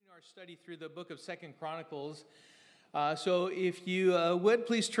study through the book of Second Chronicles. So if you would,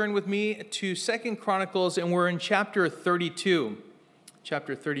 please turn with me to Second Chronicles, and we're in chapter 32.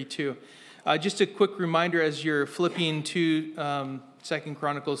 Chapter 32. Just a quick reminder as you're flipping to Second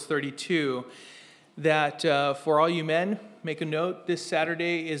Chronicles 32, that for all you men, make a note, this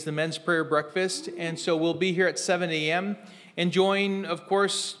Saturday is the men's prayer breakfast, and so we'll be here at 7 a.m. enjoying, of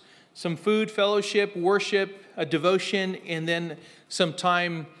course, some food, fellowship, worship, a devotion, and then some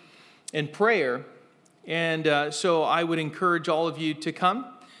time in prayer. And so I would encourage all of you to come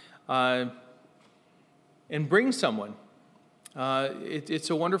and bring someone. It's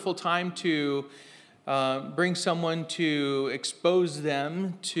a wonderful time to bring someone to expose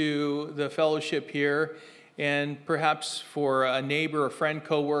them to the fellowship here, and perhaps for a neighbor, a friend,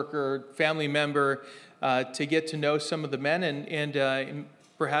 coworker, family member to get to know some of the men, and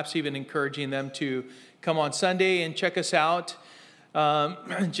perhaps even encouraging them to come on Sunday and check us out,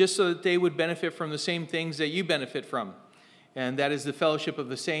 just so that they would benefit from the same things that you benefit from. And that is the fellowship of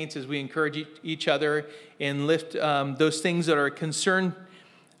the saints, as we encourage each other and lift those things that are a concern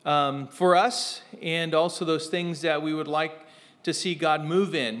for us, and also those things that we would like to see God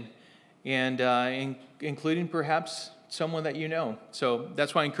move in, and including perhaps someone that you know. So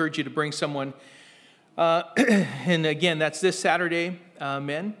that's why I encourage you to bring someone. And again, that's this Saturday,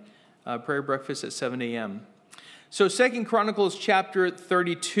 men, prayer breakfast at 7 a.m. So 2 Chronicles chapter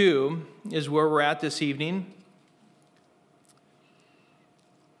 32 is where we're at this evening.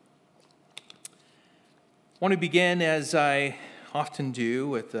 I want to begin, as I often do,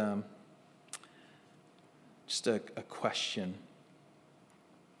 with just a question.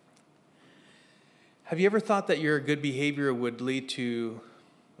 Have you ever thought that your good behavior would lead to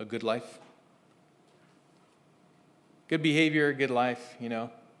a good life? Good behavior, good life, you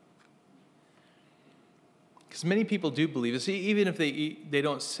know. Because many people do believe this, even if they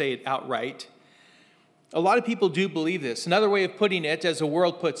don't say it outright. A lot of people do believe this. Another way of putting it, as the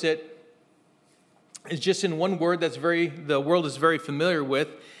world puts it, is just in one word the world is very familiar with,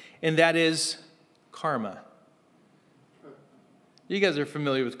 and that is karma. You guys are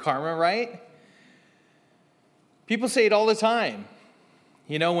familiar with karma, right? People say it all the time.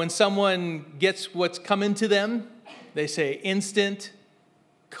 You know, when someone gets what's coming to them, they say instant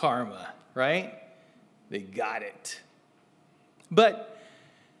karma, right? They got it. But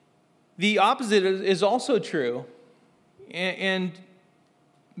the opposite is also true. And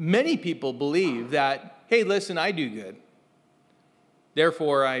many people believe that, hey, listen, I do good.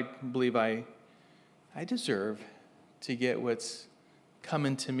 Therefore, I believe I deserve to get what's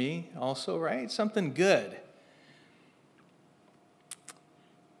coming to me also, right? Something good.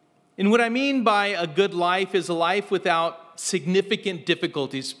 And what I mean by a good life is a life without significant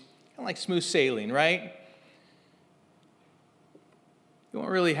difficulties, kind of like smooth sailing, right? You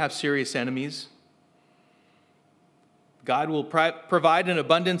won't really have serious enemies. God will provide an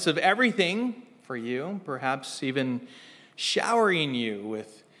abundance of everything for you, perhaps even showering you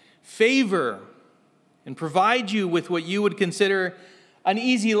with favor and provide you with what you would consider an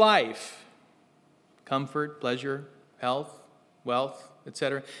easy life. Comfort, pleasure, health, wealth,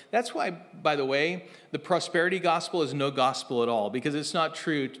 etc. That's why, by the way, the prosperity gospel is no gospel at all, because it's not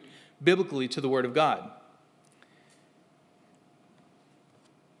true biblically to the Word of God.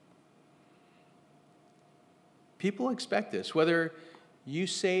 People expect this, whether you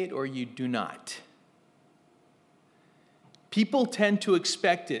say it or you do not. People tend to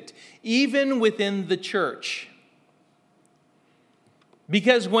expect it, even within the church.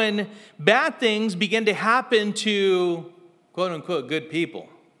 Because when bad things begin to happen to quote-unquote good people,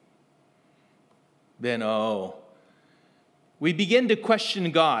 then, we begin to question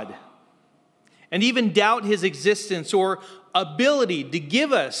God and even doubt His existence or ability to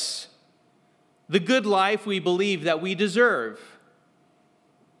give us the good life we believe that we deserve.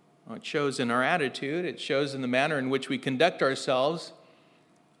 Well, it shows in our attitude. It shows in the manner in which we conduct ourselves.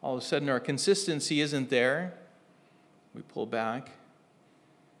 All of a sudden, our consistency isn't there. We pull back.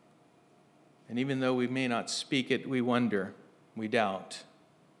 And even though we may not speak it, we wonder. We doubt.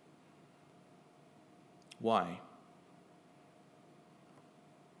 Why?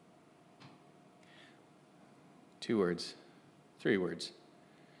 Two words. Three words.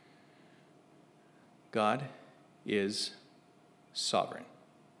 God is sovereign.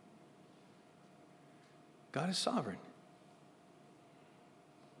 God is sovereign.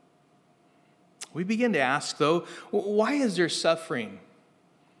 We begin to ask, though, why is there suffering?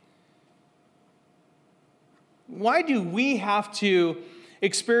 Why do we have to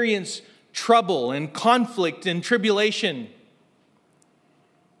experience trouble and conflict and tribulation?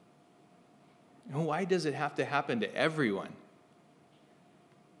 And why does it have to happen to everyone?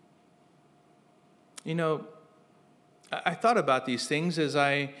 You know, I thought about these things as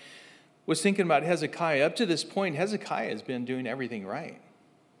I was thinking about Hezekiah. Up to this point, Hezekiah has been doing everything right.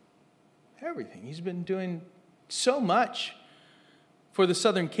 Everything. He's been doing so much for the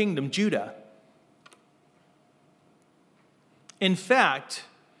southern kingdom, Judah. In fact,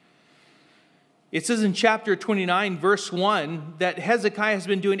 it says in chapter 29, verse 1, that Hezekiah has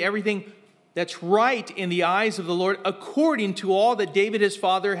been doing everything that's right in the eyes of the Lord according to all that David his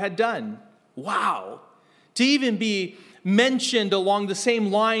father had done. Wow. To even be mentioned along the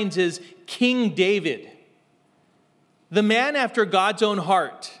same lines as King David, the man after God's own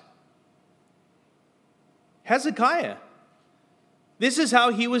heart. Hezekiah. This is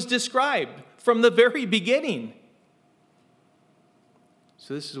how he was described from the very beginning.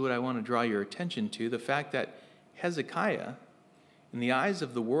 So this is what I want to draw your attention to, the fact that Hezekiah, in the eyes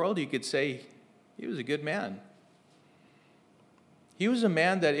of the world, you could say he was a good man. He was a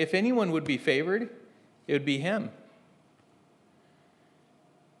man that if anyone would be favored, it would be him.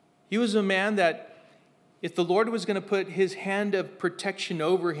 He was a man that if the Lord was going to put his hand of protection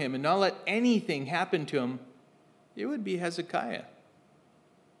over him and not let anything happen to him, it would be Hezekiah.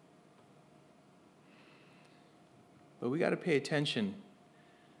 But we got to pay attention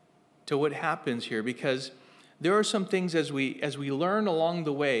to what happens here, because there are some things as we learn along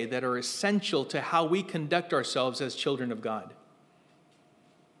the way that are essential to how we conduct ourselves as children of God.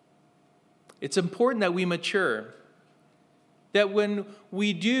 It's important that we mature, that when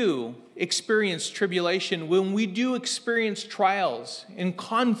we do experience tribulation, when we do experience trials and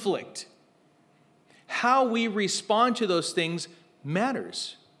conflict, how we respond to those things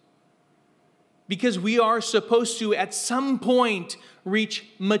matters. Because we are supposed to, at some point, reach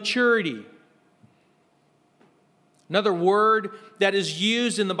maturity. Another word that is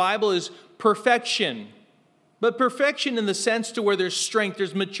used in the Bible is perfection. But perfection in the sense to where there's strength,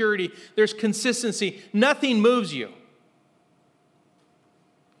 there's maturity, there's consistency. Nothing moves you.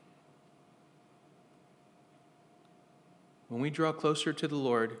 When we draw closer to the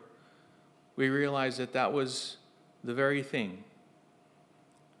Lord, we realize that that was the very thing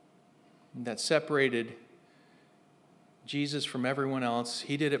that separated Jesus from everyone else.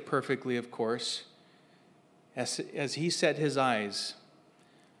 He did it perfectly, of course, as he set his eyes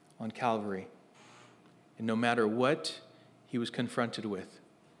on Calvary. And no matter what he was confronted with,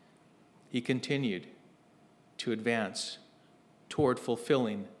 he continued to advance toward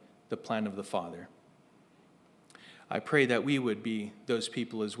fulfilling the plan of the Father. I pray that we would be those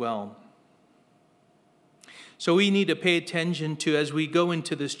people as well. So we need to pay attention to, as we go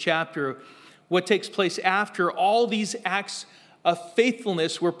into this chapter, what takes place after all these acts of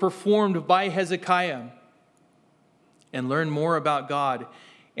faithfulness were performed by Hezekiah, and learn more about God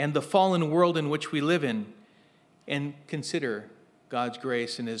and the fallen world in which we live in, and consider God's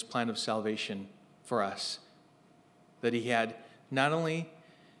grace and his plan of salvation for us, that he had not only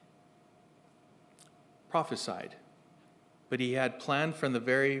prophesied, but he had planned from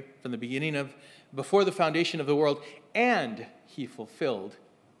the beginning of, before the foundation of the world, and he fulfilled,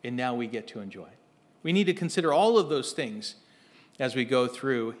 and now we get to enjoy. We need to consider all of those things as we go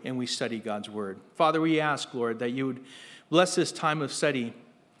through and we study God's word. Father, we ask, Lord, that you would bless this time of study.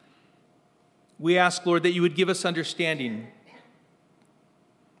 We ask, Lord, that you would give us understanding,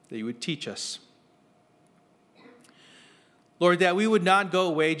 that you would teach us. Lord, that we would not go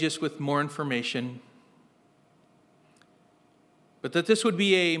away just with more information, but that this would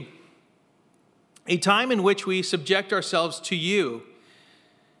be a time in which we subject ourselves to you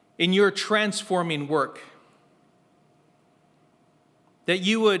in your transforming work. That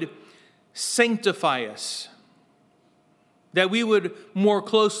you would sanctify us, that we would more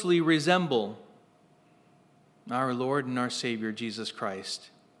closely resemble our Lord and our Savior, Jesus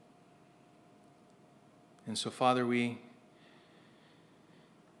Christ. And so, Father, we,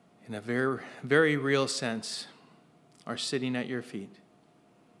 in a very, very real sense, are sitting at your feet,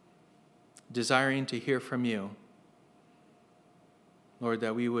 desiring to hear from you. Lord,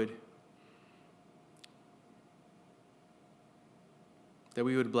 that we would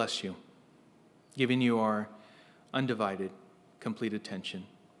bless you, giving you our undivided, complete attention.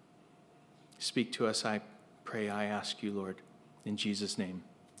 Speak to us, I pray, I ask you, Lord, in Jesus' name.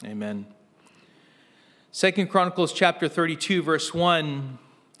 Amen. 2 Chronicles chapter 32, verse 1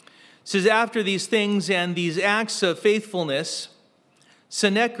 says, after these things and these acts of faithfulness,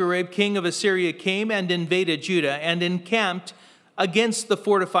 Sennacherib, king of Assyria, came and invaded Judah and encamped against the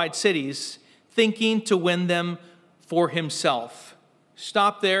fortified cities, thinking to win them for himself.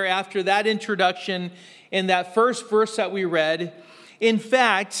 Stop there after that introduction in that first verse that we read. In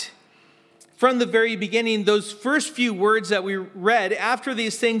fact, from the very beginning, those first few words that we read, after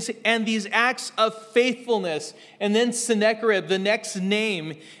these things and these acts of faithfulness, and then Sennacherib, the next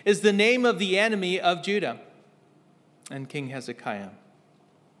name, is the name of the enemy of Judah and King Hezekiah.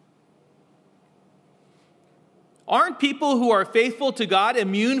 Aren't people who are faithful to God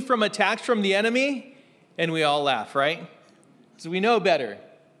immune from attacks from the enemy? And we all laugh, right? Because we know better.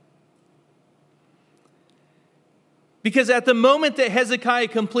 Because at the moment that Hezekiah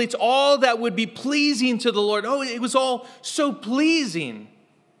completes all that would be pleasing to the Lord, it was all so pleasing.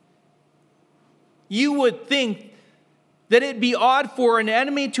 You would think that it'd be odd for an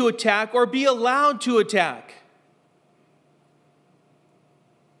enemy to attack or be allowed to attack.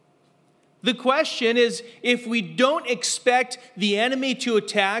 The question is, if we don't expect the enemy to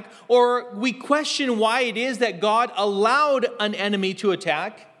attack, or we question why it is that God allowed an enemy to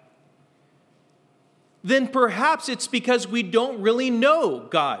attack, then perhaps it's because we don't really know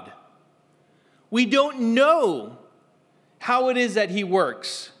God. We don't know how it is that He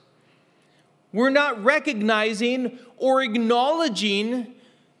works. We're not recognizing or acknowledging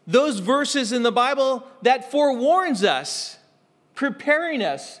those verses in the Bible that forewarns us, preparing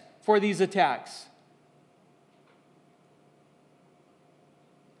us for these attacks.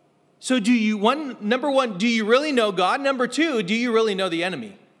 So number one, do you really know God? Number two, do you really know the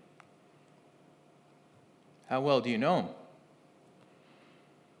enemy? How well do you know him?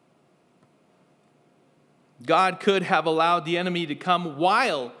 God could have allowed the enemy to come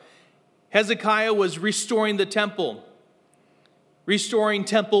while Hezekiah was restoring the temple, restoring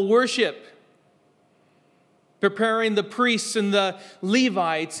temple worship, preparing the priests and the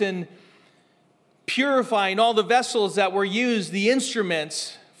Levites, and purifying all the vessels that were used, the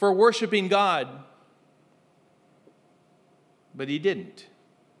instruments for worshiping God. But He didn't.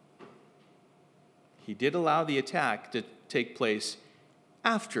 He did allow the attack to take place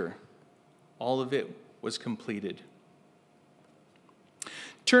after all of it was completed.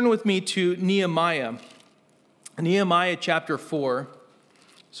 Turn with me to Nehemiah. Nehemiah chapter 4.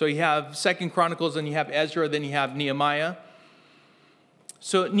 So you have 2 Chronicles, then you have Ezra, then you have Nehemiah.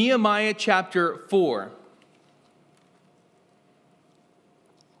 So Nehemiah chapter 4.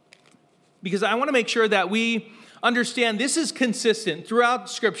 Because I want to make sure that we understand this is consistent throughout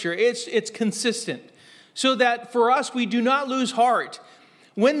Scripture. It's consistent. So that for us, we do not lose heart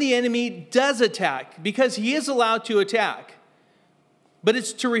when the enemy does attack, because he is allowed to attack. But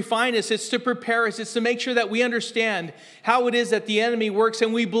it's to refine us, it's to prepare us, it's to make sure that we understand how it is that the enemy works,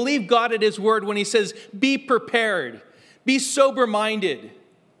 and we believe God at His word when He says, be prepared, be sober-minded.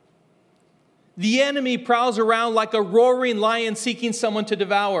 The enemy prowls around like a roaring lion seeking someone to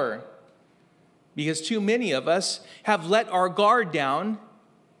devour, because too many of us have let our guard down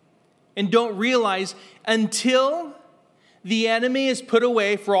and don't realize until the enemy is put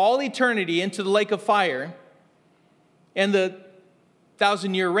away for all eternity into the lake of fire and the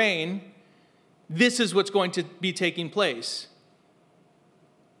 1,000-year reign, this is what's going to be taking place.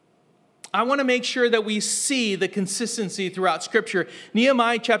 I want to make sure that we see the consistency throughout Scripture.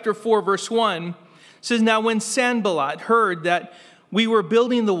 Nehemiah chapter 4, verse 1 says, "Now when Sanballat heard that we were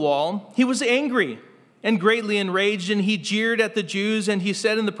building the wall, he was angry and greatly enraged, and he jeered at the Jews, and he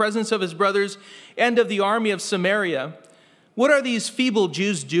said in the presence of his brothers and of the army of Samaria, 'What are these feeble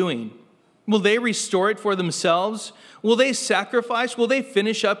Jews doing? Will they restore it for themselves? Will they sacrifice? Will they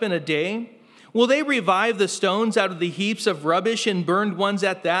finish up in a day? Will they revive the stones out of the heaps of rubbish and burned ones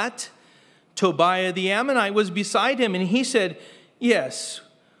at that?' Tobiah the Ammonite was beside him, and he said, 'Yes,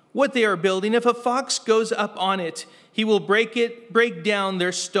 what they are building, if a fox goes up on it, he will break down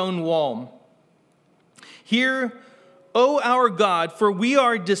their stone wall. Hear, O our God, for we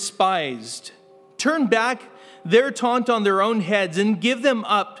are despised. Turn back their taunt on their own heads and give them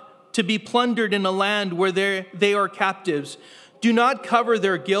up to be plundered in a land where they are captives. Do not cover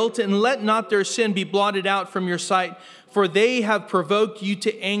their guilt, and let not their sin be blotted out from your sight, for they have provoked you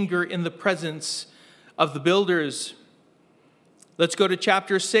to anger in the presence of the builders.'" Let's go to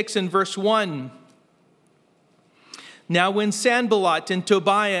chapter 6 and verse 1. "Now when Sanballat and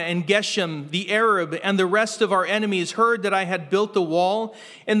Tobiah and Geshem the Arab and the rest of our enemies heard that I had built the wall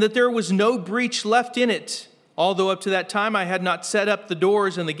and that there was no breach left in it, although up to that time I had not set up the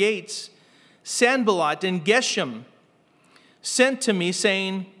doors and the gates, Sanballat and Geshem sent to me,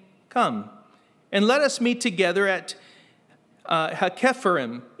 saying, 'Come, and let us meet together at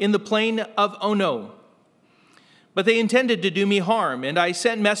Hakepharim in the plain of Ono.' But they intended to do me harm, and I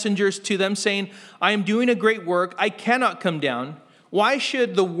sent messengers to them, saying, 'I am doing a great work. I cannot come down. Why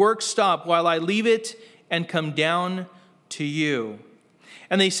should the work stop while I leave it and come down to you?'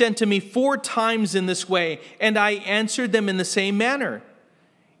 And they sent to me 4 times in this way, and I answered them in the same manner.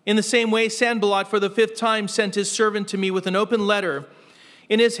 In the same way, Sanballat for the 5th time sent his servant to me with an open letter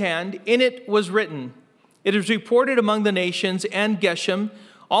in his hand. In it was written, "It is reported among the nations," and Geshem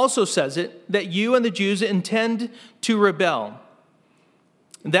also says it, "that you and the Jews intend to rebel.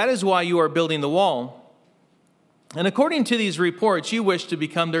 That is why you are building the wall. And according to these reports, you wish to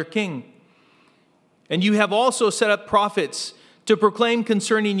become their king. And you have also set up prophets to proclaim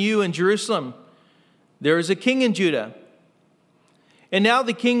concerning you in Jerusalem, 'There is a king in Judah.' And now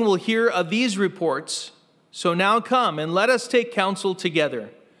the king will hear of these reports. So now come and let us take counsel together."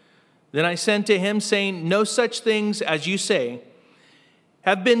 Then I sent to him, saying, "No such things as you say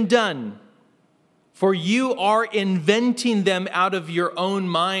have been done, for you are inventing them out of your own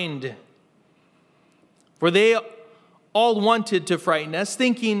mind. For they all wanted to frighten us,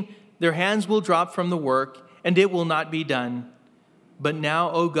 thinking their hands will drop from the work, and it will not be done. But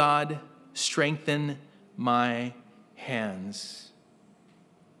now, O God, strengthen my hands."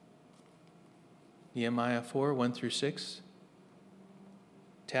 Nehemiah 4, 1 through 6.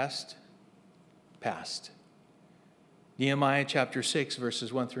 Test, passed. Nehemiah chapter 6,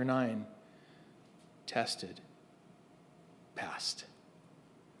 verses 1 through 9. Tested, passed.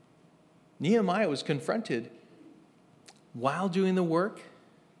 Nehemiah was confronted while doing the work,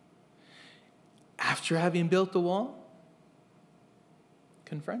 after having built the wall.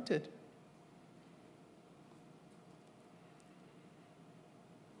 Confronted.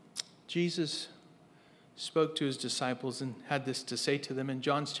 Jesus spoke to his disciples and had this to say to them in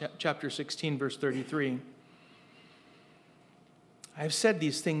John chapter 16, verse 33. "I have said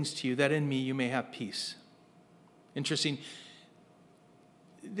these things to you, that in me you may have peace." Interesting.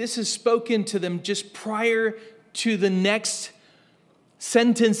 This is spoken to them just prior to the next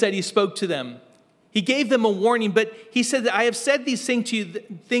sentence that he spoke to them. He gave them a warning, but he said that I have said these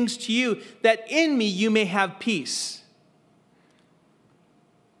things to you, that in me you may have peace.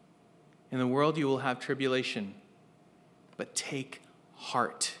 In the world you will have tribulation, but take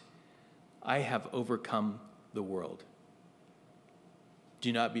heart. I have overcome the world.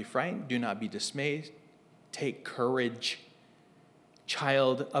 Do not be frightened. Do not be dismayed. Take courage,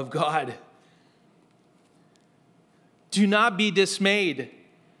 child of God. Do not be dismayed.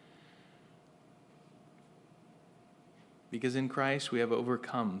 Because in Christ we have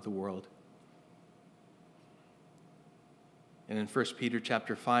overcome the world. And in 1 Peter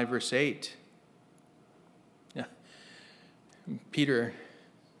chapter 5, verse 8, Peter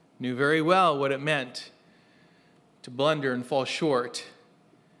knew very well what it meant to blunder and fall short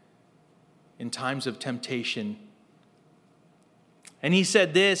in times of temptation. And he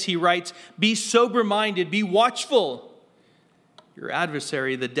said this, he writes, "Be sober-minded, be watchful. Your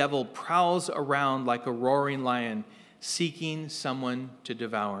adversary, the devil, prowls around like a roaring lion, seeking someone to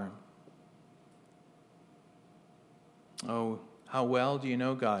devour." Oh, how well do you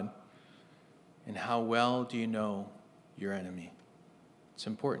know God? And how well do you know your enemy? It's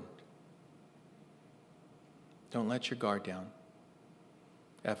important. Don't let your guard down.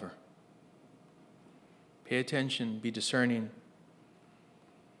 Ever. Pay attention. Be discerning.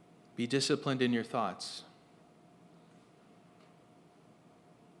 Be disciplined in your thoughts.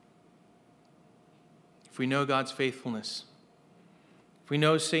 If we know God's faithfulness, if we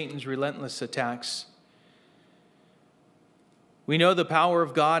know Satan's relentless attacks, we know the power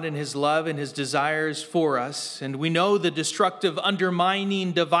of God and his love and his desires for us, and we know the destructive,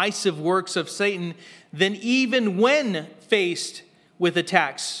 undermining, divisive works of Satan, then even when faced with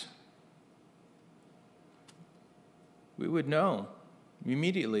attacks, we would know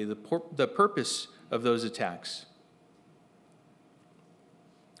immediately the purpose of those attacks.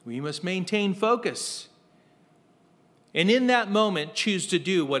 We must maintain focus, and in that moment choose to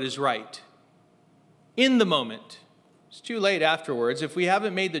do what is right. In the moment. It's too late afterwards. If we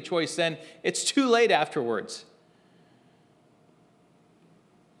haven't made the choice then, it's too late afterwards.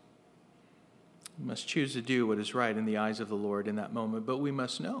 We must choose to do what is right in the eyes of the Lord in that moment, but we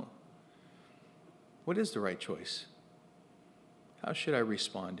must know, what is the right choice? How should I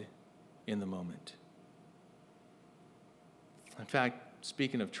respond in the moment? In fact,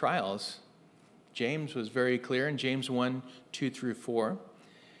 speaking of trials, James was very clear in James 1, 2 through 4.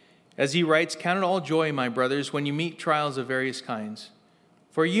 As he writes, "Count it all joy, my brothers, when you meet trials of various kinds.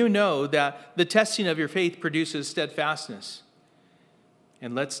 For you know that the testing of your faith produces steadfastness.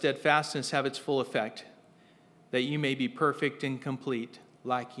 And let steadfastness have its full effect, that you may be perfect and complete,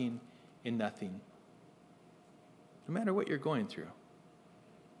 lacking in nothing." No matter what you're going through,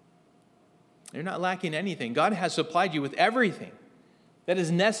 you're not lacking anything. God has supplied you with everything that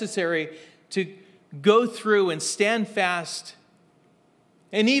is necessary to go through and stand fast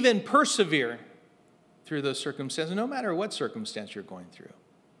and even persevere through those circumstances, no matter what circumstance you're going through.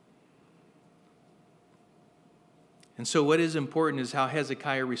 And so what is important is how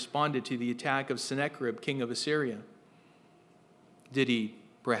Hezekiah responded to the attack of Sennacherib, king of Assyria. Did he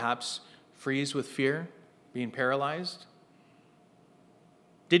perhaps freeze with fear, being paralyzed?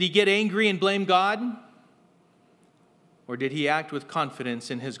 Did he get angry and blame God? Or did he act with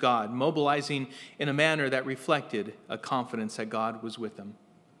confidence in his God, mobilizing in a manner that reflected a confidence that God was with him?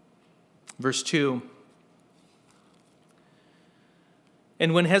 Verse 2.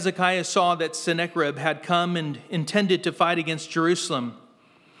 And when Hezekiah saw that Sennacherib had come and intended to fight against Jerusalem,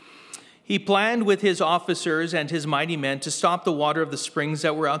 he planned with his officers and his mighty men to stop the water of the springs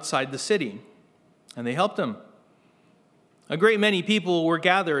that were outside the city. And they helped him. A great many people were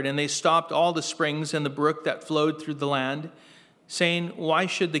gathered, and they stopped all the springs and the brook that flowed through the land, saying, "Why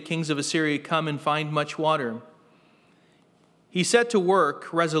should the kings of Assyria come and find much water?" He set to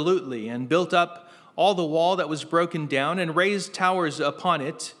work resolutely and built up all the wall that was broken down and raised towers upon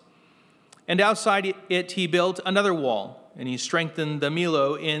it. And outside it he built another wall, and he strengthened the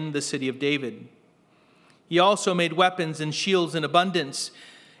Millo in the city of David. He also made weapons and shields in abundance,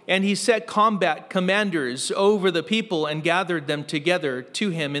 and he set combat commanders over the people and gathered them together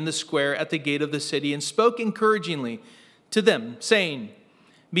to him in the square at the gate of the city and spoke encouragingly to them, saying,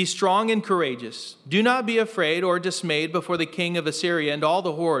 "Be strong and courageous. Do not be afraid or dismayed before the king of Assyria and all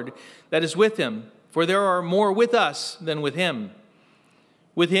the horde that is with him, for there are more with us than with him.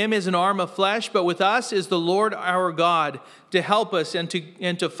 With him is an arm of flesh, but with us is the Lord our God to help us and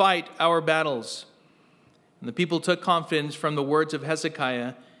to fight our battles." And the people took confidence from the words of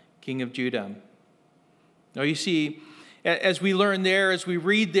Hezekiah, king of Judah. Now you see, as we learn there, as we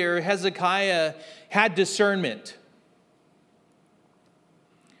read there, Hezekiah had discernment.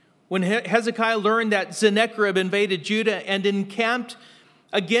 When Hezekiah learned that Sennacherib invaded Judah and encamped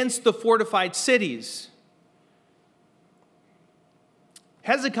against the fortified cities,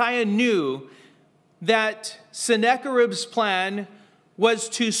 Hezekiah knew that Sennacherib's plan was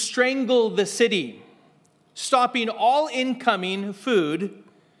to strangle the city, stopping all incoming food.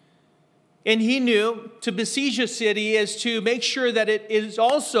 And he knew to besiege a city is to make sure that it is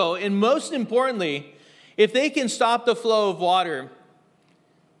also, and most importantly, if they can stop the flow of water,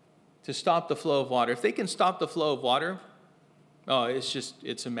 to stop the flow of water. If they can stop the flow of water,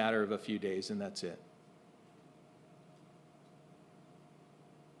 it's a matter of a few days and that's it.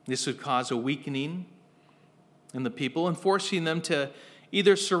 This would cause a weakening in the people and forcing them to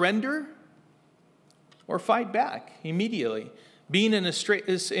either surrender or fight back immediately, being in a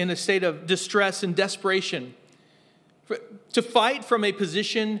state of distress and desperation. To fight from a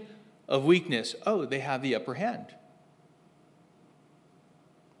position of weakness. Oh, they have the upper hand.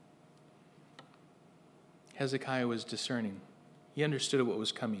 Hezekiah was discerning. He understood what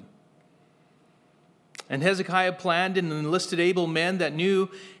was coming. And Hezekiah planned and enlisted able men that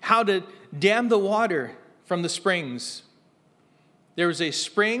knew how to dam the water from the springs. There was a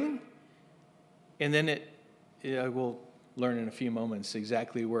spring, and then we'll learn in a few moments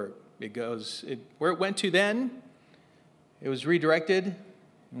exactly where it goes. Where it went to then, it was redirected,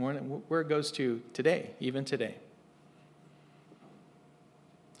 and where it goes to today, even today.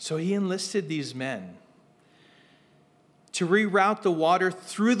 So he enlisted these men to reroute the water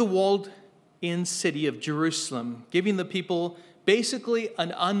through the walled-in city of Jerusalem, giving the people basically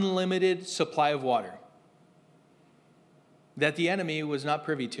an unlimited supply of water that the enemy was not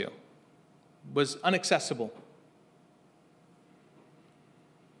privy to, was inaccessible.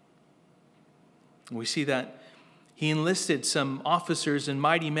 We see that he enlisted some officers and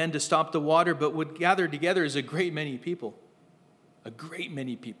mighty men to stop the water, but would gather together as a great many people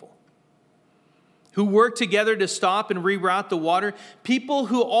who worked together to stop and reroute the water, people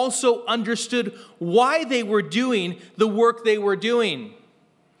who also understood why they were doing the work they were doing,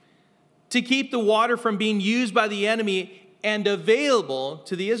 to keep the water from being used by the enemy and available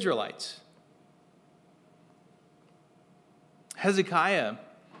to the Israelites. Hezekiah,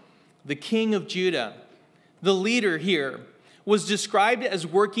 the king of Judah, the leader here, was described as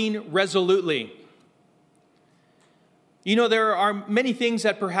working resolutely. You know, there are many things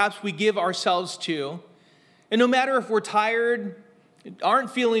that perhaps we give ourselves to, and no matter if we're tired, aren't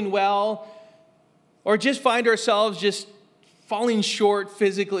feeling well, or just find ourselves just falling short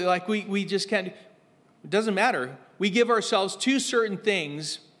physically, like we just can't, it doesn't matter. We give ourselves to certain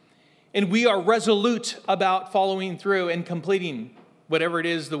things, and we are resolute about following through and completing whatever it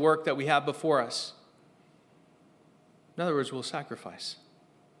is, the work that we have before us. In other words, we'll sacrifice.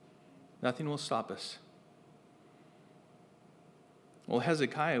 Nothing will stop us. Well,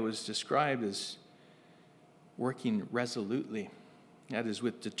 Hezekiah was described as working resolutely. That is,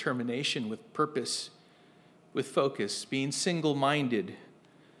 with determination, with purpose, with focus, being single-minded.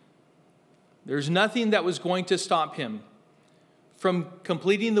 There's nothing that was going to stop him from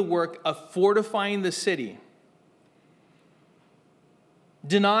completing the work of fortifying the city,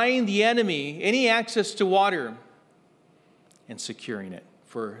 denying the enemy any access to water, and securing it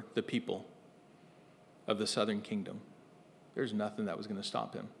for the people of the southern kingdom. There's nothing that was going to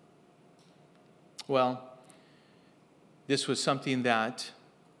stop him. Well, this was something that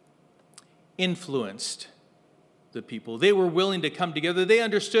influenced the people. They were willing to come together. They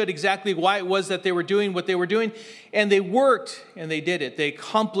understood exactly why it was that they were doing what they were doing, and they worked and they did it. They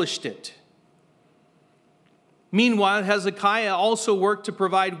accomplished it. Meanwhile, Hezekiah also worked to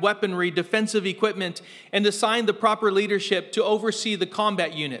provide weaponry, defensive equipment, and assign the proper leadership to oversee the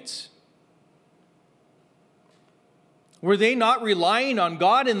combat units. Were they not relying on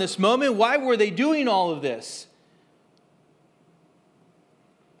God in this moment? Why were they doing all of this?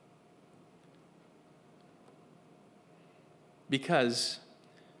 Because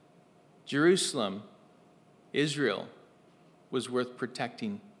Jerusalem, Israel, was worth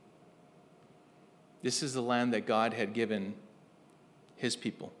protecting. This is the land that God had given his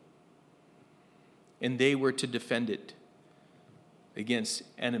people. And they were to defend it against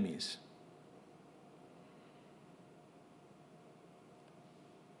enemies.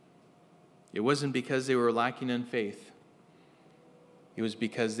 It wasn't because they were lacking in faith. It was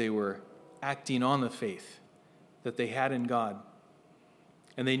because they were acting on the faith that they had in God.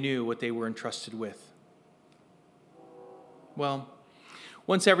 And they knew what they were entrusted with. Well,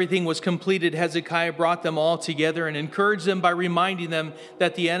 once everything was completed, Hezekiah brought them all together and encouraged them by reminding them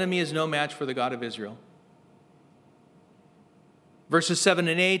that the enemy is no match for the God of Israel. Verses 7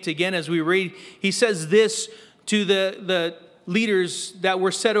 and 8, again, as we read, he says this to the leaders that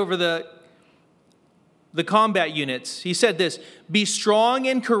were set over the combat units. He said this, "Be strong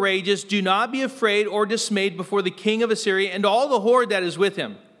and courageous. Do not be afraid or dismayed before the king of Assyria and all the horde that is with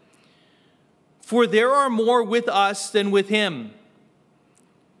him. For there are more with us than with him.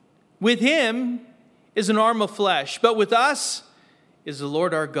 With him is an arm of flesh, but with us is the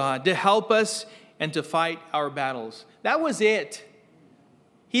Lord our God to help us and to fight our battles." That was it.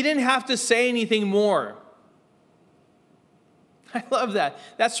 He didn't have to say anything more. I love that.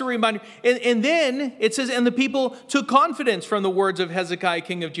 That's a reminder. And then it says, and the people took confidence from the words of Hezekiah,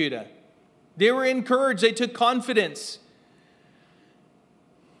 king of Judah. They were encouraged. They took confidence.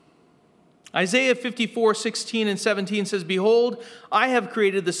 Isaiah 54:16 and 17 says, "Behold, I have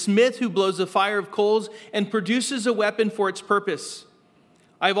created the smith who blows the fire of coals and produces a weapon for its purpose.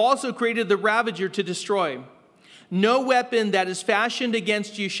 I have also created the ravager to destroy. No weapon that is fashioned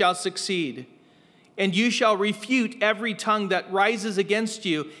against you shall succeed. And you shall refute every tongue that rises against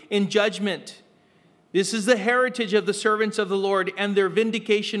you in judgment. This is the heritage of the servants of the Lord, and their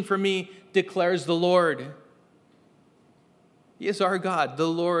vindication for me, declares the Lord." He is our God, the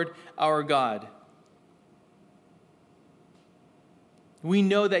Lord our God. We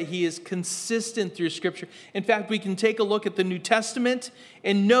know that he is consistent through Scripture. In fact, we can take a look at the New Testament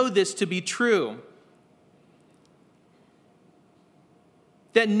and know this to be true.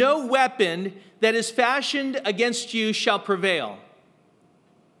 That no weapon that is fashioned against you shall prevail.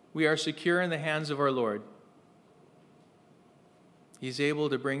 We are secure in the hands of our Lord. He's able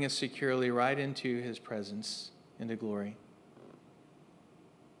to bring us securely right into his presence, into glory.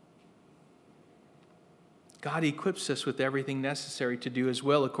 God equips us with everything necessary to do his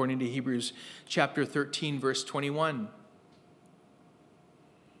will, according to Hebrews chapter 13, verse 21.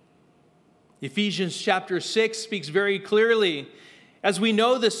 Ephesians chapter 6 speaks very clearly, as we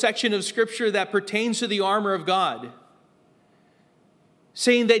know the section of Scripture that pertains to the armor of God,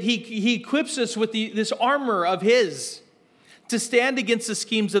 saying that he equips us with this armor of his to stand against the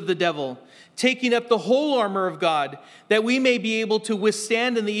schemes of the devil, taking up the whole armor of God, that we may be able to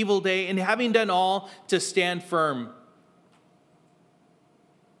withstand in the evil day, and having done all, to stand firm.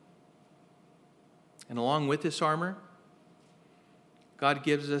 And along with this armor, God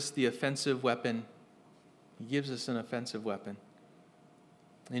gives us the offensive weapon. He gives us an offensive weapon.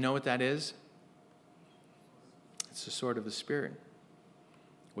 You know what that is? It's the sword of the Spirit,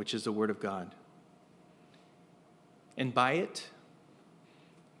 which is the Word of God. And by it,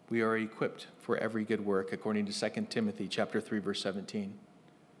 we are equipped for every good work, according to 2 Timothy chapter 3, verse 17.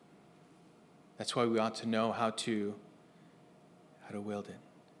 That's why we ought to know how to wield it,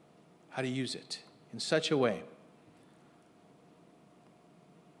 how to use it in such a way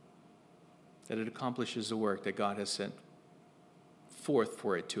that it accomplishes the work that God has sent forth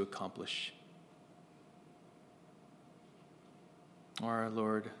for it to accomplish. Our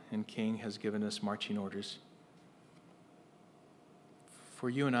Lord and King has given us marching orders for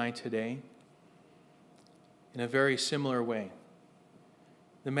you and I today in a very similar way.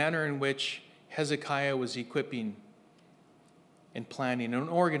 The manner in which Hezekiah was equipping and planning and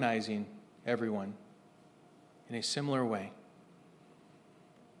organizing everyone in a similar way.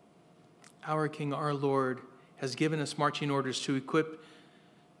 Our King, our Lord, has given us marching orders to equip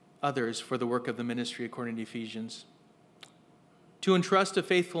others for the work of the ministry according to Ephesians, to entrust to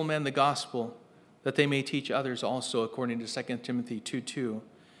faithful men the gospel, that they may teach others also according to 2 Timothy 2:2,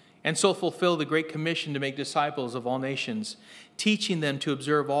 and so fulfill the great commission to make disciples of all nations, teaching them to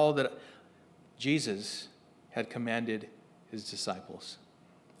observe all that Jesus had commanded his disciples,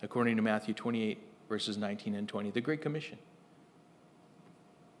 according to Matthew 28, verses 19 and 20, the Great Commission.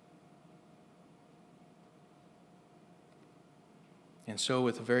 And so,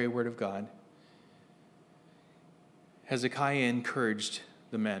 with the very word of God, Hezekiah encouraged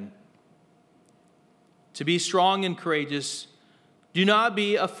the men to be strong and courageous. Do not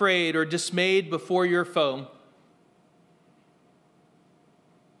be afraid or dismayed before your foe.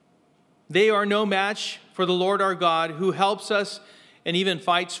 They are no match for the Lord our God, who helps us and even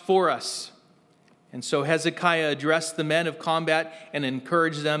fights for us. And so Hezekiah addressed the men of combat and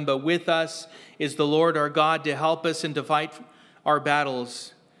encouraged them, but with us is the Lord our God to help us and to fight our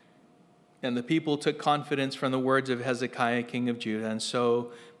battles. And the people took confidence from the words of Hezekiah, king of Judah. And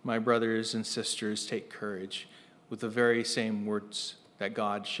so, my brothers and sisters, take courage with the very same words that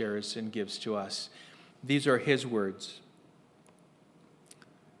God shares and gives to us. These are his words.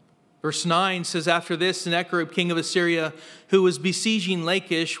 Verse 9 says, after this, Sennacherib, king of Assyria, who was besieging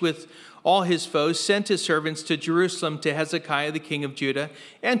Lachish with all his foes, sent his servants to Jerusalem to Hezekiah, the king of Judah,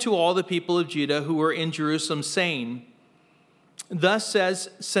 and to all the people of Judah who were in Jerusalem, saying, thus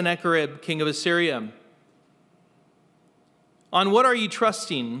says Sennacherib, king of Assyria, on what are you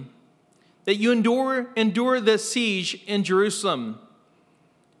trusting, that you endure the siege in Jerusalem?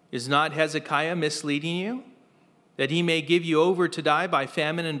 Is not Hezekiah misleading you, that he may give you over to die by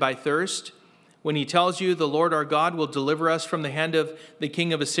famine and by thirst, when he tells you the Lord our God will deliver us from the hand of the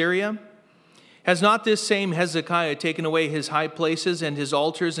king of Assyria? Has not this same Hezekiah taken away his high places and his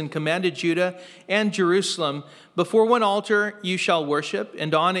altars and commanded Judah and Jerusalem, before one altar you shall worship,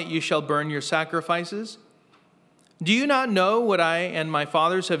 and on it you shall burn your sacrifices? Do you not know what I and my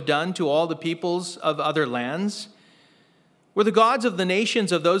fathers have done to all the peoples of other lands? Were the gods of the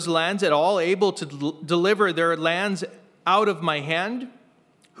nations of those lands at all able to deliver their lands out of my hand?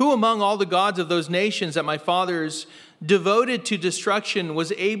 Who among all the gods of those nations that my fathers devoted to destruction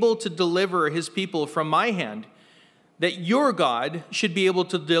was able to deliver his people from my hand, that your God should be able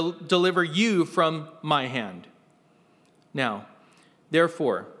to deliver you from my hand? Now,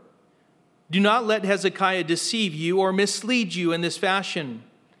 therefore, do not let Hezekiah deceive you or mislead you in this fashion,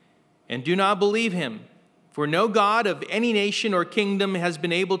 and do not believe him. For no God of any nation or kingdom has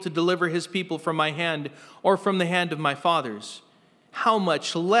been able to deliver his people from my hand or from the hand of my fathers. How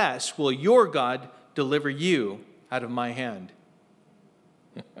much less will your God deliver you out of my hand?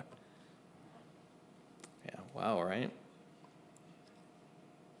 Yeah, wow, right?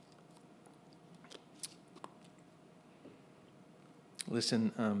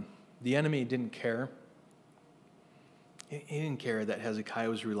 Listen, the enemy didn't care. He didn't care that Hezekiah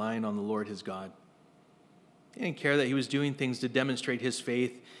was relying on the Lord his God. He didn't care that he was doing things to demonstrate his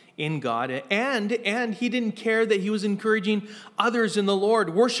faith in God. And he didn't care that he was encouraging others in the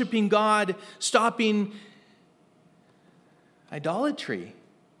Lord, worshiping God, stopping idolatry.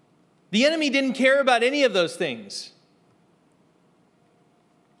 The enemy didn't care about any of those things.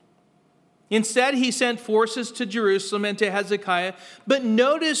 Instead, he sent forces to Jerusalem and to Hezekiah. But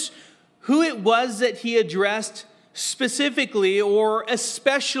notice who it was that he addressed specifically or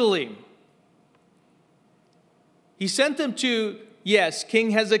especially. He sent them to, yes,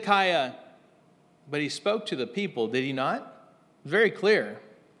 King Hezekiah, but he spoke to the people, did he not? Very clear.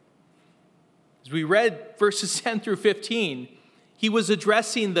 As we read verses 10 through 15, he was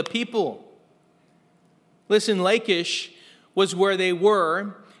addressing the people. Listen, Lachish was where they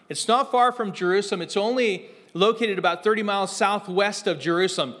were. It's not far from Jerusalem. It's only located about 30 miles southwest of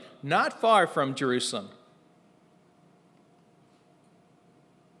Jerusalem, not far from Jerusalem.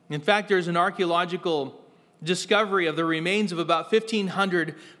 In fact, there's an archaeological discovery of the remains of about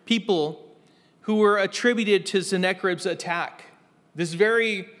 1,500 people who were attributed to Sennacherib's attack. This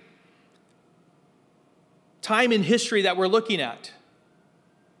very time in history that we're looking at.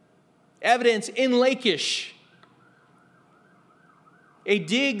 Evidence in Lachish. A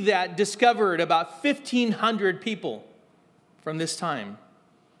dig that discovered about 1,500 people from this time.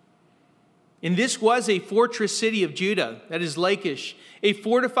 And this was a fortress city of Judah, that is Lachish, a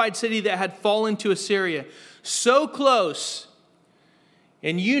fortified city that had fallen to Assyria. So close.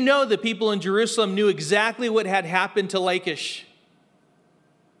 And you know the people in Jerusalem knew exactly what had happened to Lachish.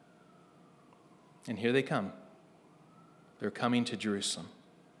 And here they come. They're coming to Jerusalem.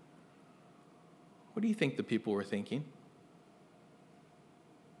 What do you think the people were thinking?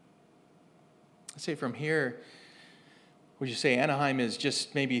 I'd say from here, would you say Anaheim is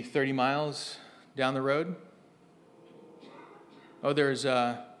just maybe 30 miles down the road? Oh,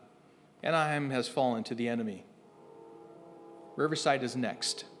 Anaheim has fallen to the enemy. Riverside is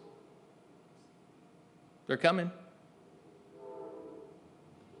next. They're coming.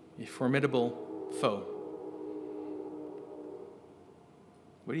 A formidable foe.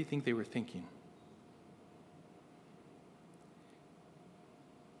 What do you think they were thinking?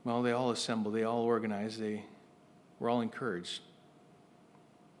 Well, they all assembled, they all organized, they were all encouraged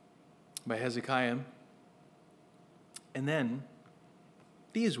by Hezekiah. And then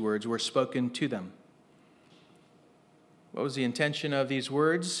these words were spoken to them. What was the intention of these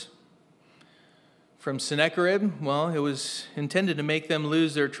words? From Sennacherib, well, it was intended to make them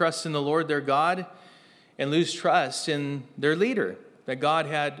lose their trust in the Lord their God and lose trust in their leader that God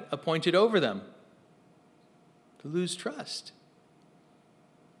had appointed over them. To lose trust.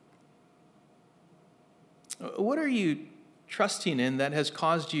 What are you trusting in that has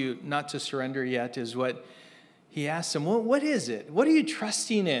caused you not to surrender yet is what he asks them. Well, what is it? What are you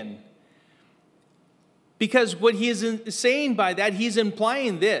trusting in? Because what he is saying by that, he's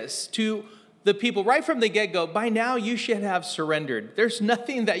implying this to the people right from the get-go. By now, you should have surrendered. There's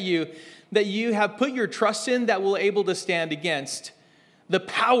nothing that you have put your trust in that will able to stand against the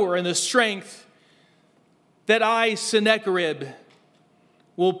power and the strength that I, Sennacherib,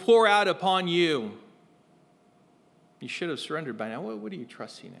 will pour out upon you. You should have surrendered by now. What are you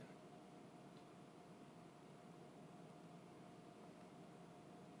trusting in?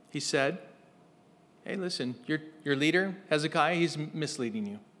 He said, hey, listen, your leader, Hezekiah, he's misleading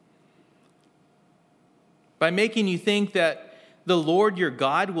you. By making you think that the Lord your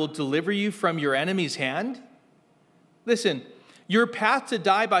God will deliver you from your enemy's hand. Listen, your path to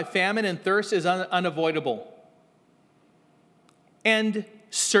die by famine and thirst is unavoidable and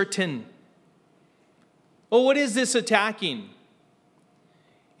certain. Well, what is this attacking?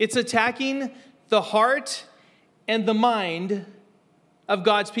 It's attacking the heart and the mind of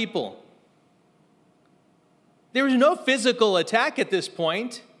God's people. There was no physical attack at this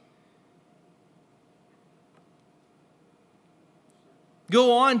point.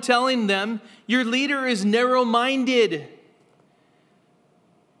 Go on telling them, your leader is narrow-minded,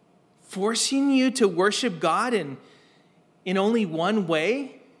 forcing you to worship God in only one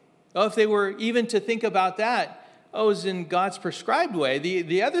way. Oh, if they were even to think about that, it was in God's prescribed way.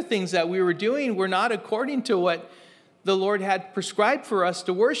 The other things that we were doing were not according to what the Lord had prescribed for us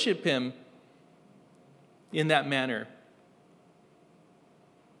to worship him in that manner.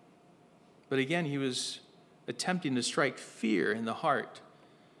 But again, he was attempting to strike fear in the heart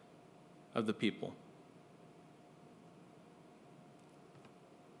of the people.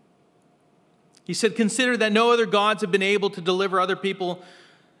 He said, consider that no other gods have been able to deliver other people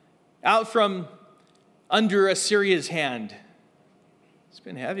out from under Assyria's hand. It's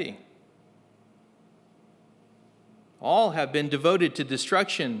been heavy. All have been devoted to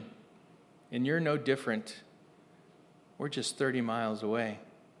destruction, and you're no different. We're just 30 miles away,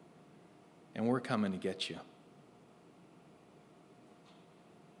 and we're coming to get you.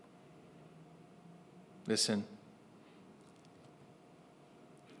 Listen,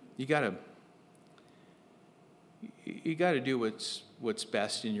 you got to do what's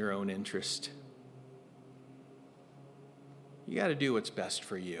best in your own interest. You got to do what's best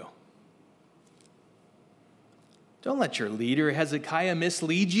for you. Don't let your leader Hezekiah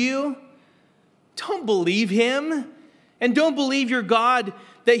mislead you. Don't believe him, and don't believe your God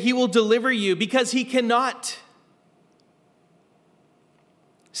that he will deliver you, because he cannot.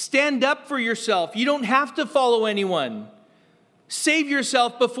 Stand up for yourself. You don't have to follow anyone. Save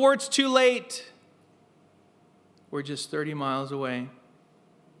yourself before it's too late. We're just 30 miles away,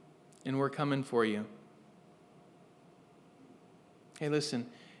 and we're coming for you. Hey, listen,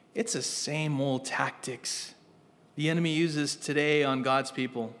 it's the same old tactics the enemy uses today on God's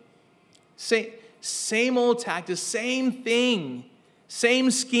people. Same old tactics, same thing, same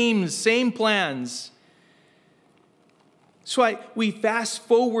schemes, same plans. So we fast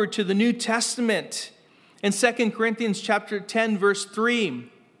forward to the New Testament in 2 Corinthians chapter 10, verse 3.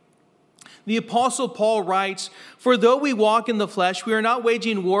 The Apostle Paul writes, for though we walk in the flesh, we are not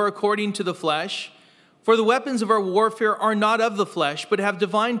waging war according to the flesh. For the weapons of our warfare are not of the flesh, but have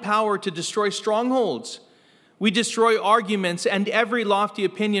divine power to destroy strongholds. We destroy arguments and every lofty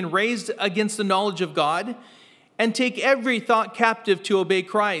opinion raised against the knowledge of God, and take every thought captive to obey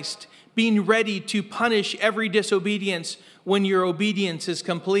Christ, being ready to punish every disobedience when your obedience is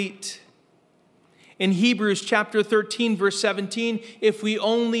complete. In Hebrews chapter 13, verse 17, if we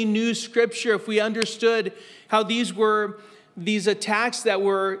only knew Scripture, if we understood how these were these attacks that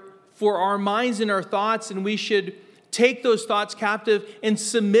were for our minds and our thoughts, and we should take those thoughts captive and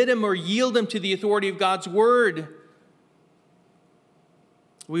submit them or yield them to the authority of God's word.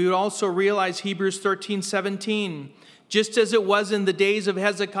 We would also realize Hebrews 13:17. Just as it was in the days of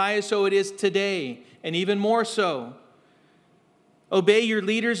Hezekiah, so it is today, and even more so. Obey your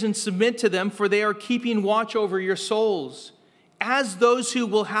leaders and submit to them, for they are keeping watch over your souls, as those who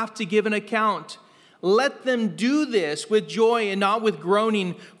will have to give an account. Let them do this with joy and not with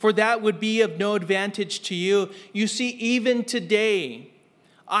groaning, for that would be of no advantage to you. You see, even today,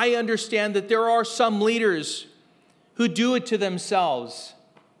 I understand that there are some leaders who do it to themselves.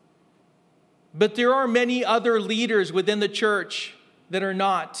 But there are many other leaders within the church that are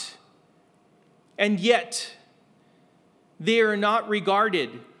not. And yet, they are not regarded.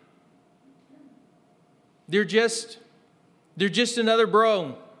 They're just another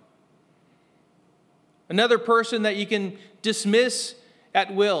bro. Another person that you can dismiss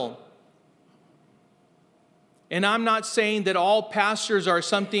at will. And I'm not saying that all pastors are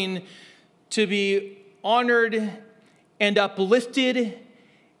something to be honored and uplifted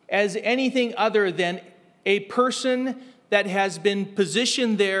as anything other than a person that has been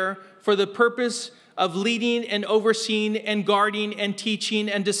positioned there for the purpose of leading and overseeing and guarding and teaching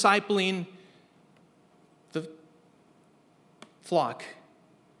and discipling the flock,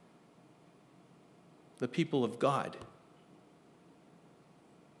 the people of God.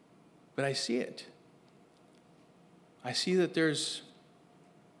 But I see it. I see that there's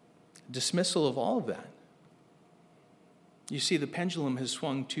dismissal of all of that. You see, the pendulum has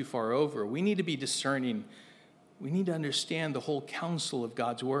swung too far over. We need to be discerning. We need to understand the whole counsel of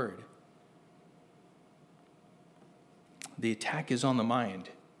God's word. The attack is on the mind.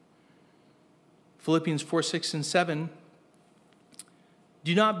 Philippians 4, 6, and 7.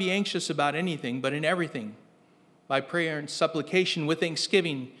 Do not be anxious about anything, but in everything, by prayer and supplication with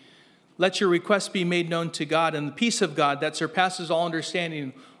thanksgiving, let your requests be made known to God, and the peace of God that surpasses all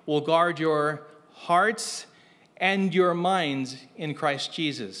understanding will guard your hearts and your minds in Christ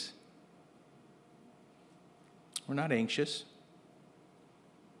Jesus. We're not anxious.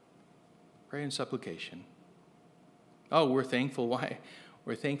 Pray and supplication. Oh, we're thankful. Why?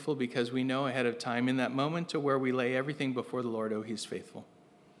 We're thankful because we know ahead of time in that moment to where we lay everything before the Lord, oh, He's faithful.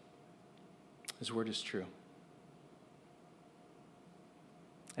 His word is true.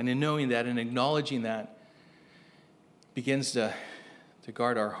 And in knowing that and acknowledging that begins to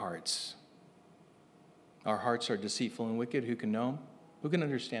guard our hearts. Our hearts are deceitful and wicked. Who can know them? Who can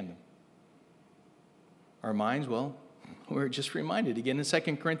understand them? Our minds, well, we're just reminded again in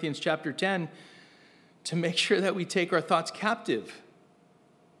 2 Corinthians chapter 10 to make sure that we take our thoughts captive.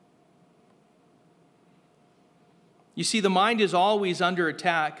 You see, the mind is always under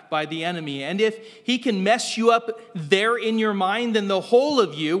attack by the enemy. And if he can mess you up there in your mind, then the whole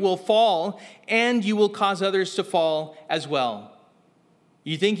of you will fall and you will cause others to fall as well.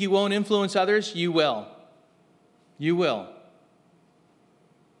 You think you won't influence others? You will. You will.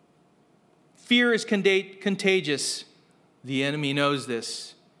 Fear is contagious. The enemy knows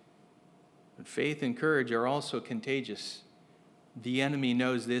this. But faith and courage are also contagious. The enemy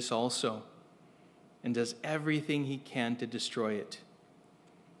knows this also and does everything he can to destroy it.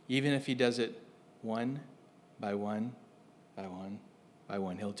 Even if he does it one by one, by one, by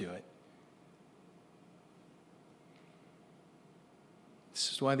one, he'll do it.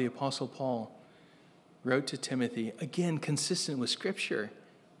 This is why the Apostle Paul wrote to Timothy, again, consistent with Scripture.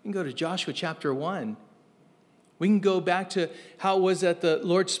 We can go to Joshua chapter 1. We can go back to how it was that the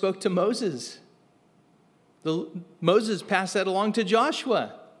Lord spoke to Moses. Moses passed that along to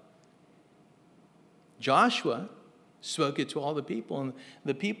Joshua. Joshua spoke it to all the people, and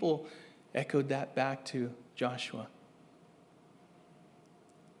the people echoed that back to Joshua.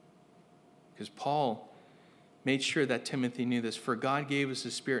 Because Paul made sure that Timothy knew this. For God gave us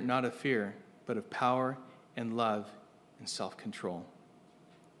a spirit not of fear, but of power and love and self-control.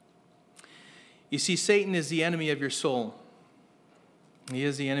 You see, Satan is the enemy of your soul. He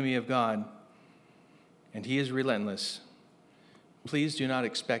is the enemy of God, and he is relentless. Please do not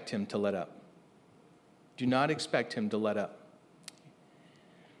expect him to let up. Do not expect him to let up.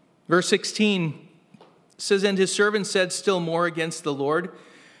 Verse 16 says, and his servant said still more against the Lord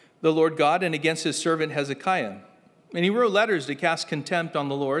God, and against his servant Hezekiah. And he wrote letters to cast contempt on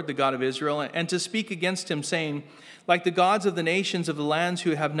the Lord, the God of Israel, and to speak against him, saying, like the gods of the nations of the lands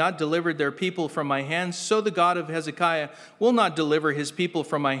who have not delivered their people from my hand, so the God of Hezekiah will not deliver his people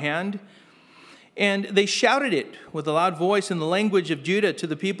from my hand. And they shouted it with a loud voice in the language of Judah to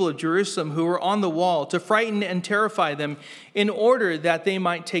the people of Jerusalem who were on the wall, to frighten and terrify them, in order that they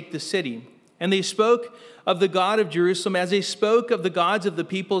might take the city. And they spoke of the God of Jerusalem as they spoke of the gods of the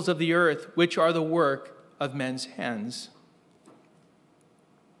peoples of the earth, which are the work of men's hands.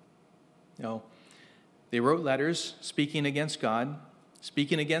 No, they wrote letters speaking against God,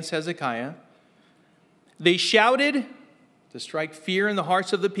 speaking against Hezekiah. They shouted to strike fear in the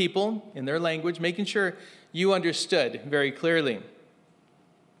hearts of the people in their language, making sure you understood very clearly.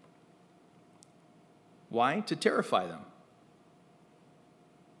 Why? To terrify them.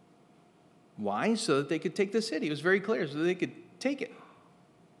 Why? So that they could take the city. It was very clear, so that they could take it.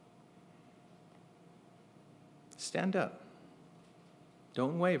 Stand up.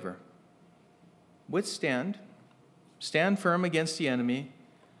 Don't waver. Withstand. Stand firm against the enemy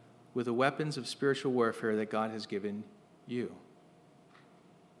with the weapons of spiritual warfare that God has given you.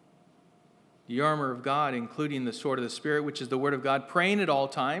 The armor of God, including the sword of the Spirit, which is the word of God, praying at all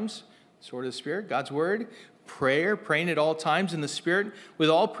times. Sword of the Spirit, God's word. Prayer, praying at all times in the Spirit, with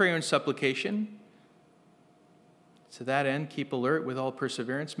all prayer and supplication. To that end, keep alert with all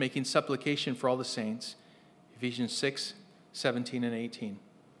perseverance, making supplication for all the saints. Ephesians 6, 17 and 18.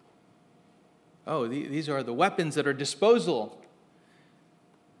 Oh, these are the weapons at our disposal.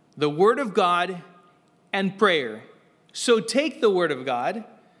 The Word of God and prayer. So take the Word of God.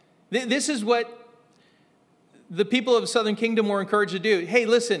 This is what the people of the Southern Kingdom were encouraged to do. Hey,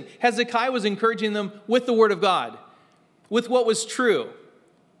 listen, Hezekiah was encouraging them with the Word of God, with what was true.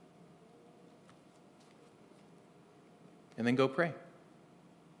 And then go pray.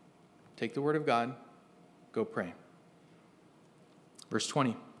 Take the Word of God, go pray. Verse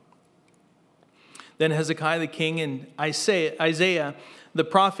 20. Then Hezekiah the king and Isaiah the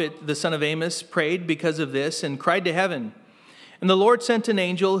prophet, the son of Amos, prayed because of this and cried to heaven. And the Lord sent an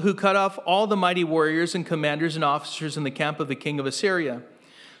angel who cut off all the mighty warriors and commanders and officers in the camp of the king of Assyria.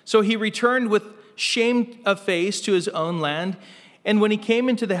 So he returned with shame of face to his own land. And when he came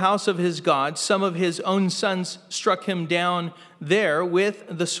into the house of his God, some of his own sons struck him down there with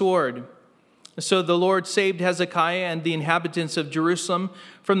the sword. So the Lord saved Hezekiah and the inhabitants of Jerusalem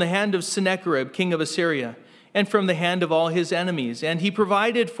from the hand of Sennacherib, king of Assyria, and from the hand of all his enemies. And he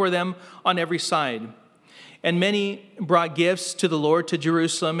provided for them on every side. And many brought gifts to the Lord to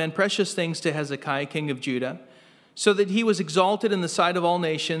Jerusalem and precious things to Hezekiah, king of Judah, so that he was exalted in the sight of all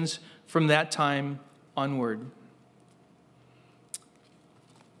nations from that time onward.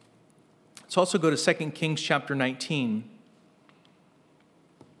 Let's also go to 2 Kings chapter 19.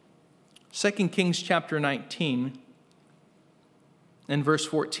 2 Kings chapter 19 and verse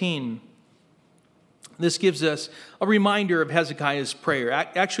 14. This gives us a reminder of Hezekiah's prayer.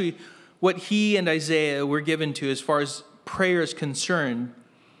 Actually, what he and Isaiah were given to as far as prayer is concerned.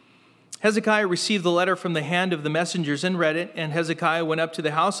 Hezekiah received the letter from the hand of the messengers and read it, and Hezekiah went up to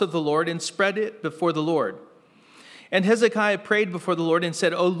the house of the Lord and spread it before the Lord. And Hezekiah prayed before the Lord and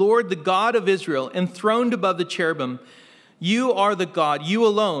said, O Lord, the God of Israel, enthroned above the cherubim, you are the God, you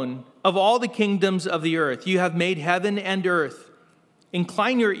alone, of all the kingdoms of the earth. You have made heaven and earth.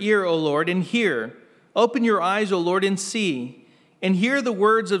 Incline your ear, O Lord, and hear. Open your eyes, O Lord, and see. And hear the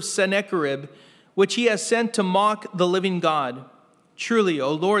words of Sennacherib, which he has sent to mock the living God. Truly,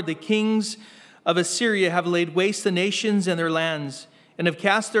 O Lord, the kings of Assyria have laid waste the nations and their lands, and have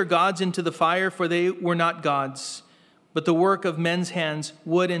cast their gods into the fire, for they were not gods, but the work of men's hands,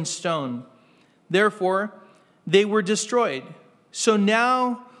 wood and stone. Therefore, they were destroyed. So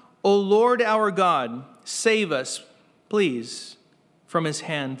now, O Lord our God, save us, please, from his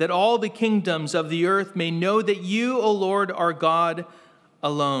hand, that all the kingdoms of the earth may know that you, O Lord, are God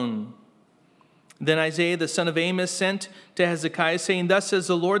alone. Then Isaiah the son of Amos sent to Hezekiah, saying, Thus says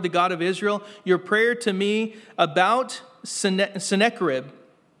the Lord, the God of Israel, your prayer to me about Sennacherib,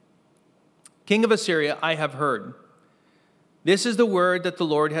 king of Assyria, I have heard. This is the word that the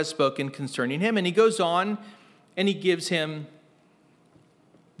Lord has spoken concerning him. And he goes on and he gives him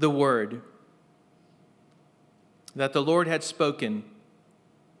the word that the Lord had spoken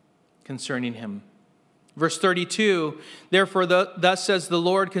concerning him. Verse 32, Therefore thus says the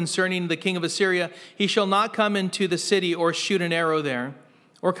Lord concerning the king of Assyria, he shall not come into the city or shoot an arrow there,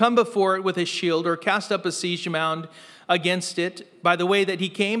 or come before it with a shield, or cast up a siege mound against it. By the way that he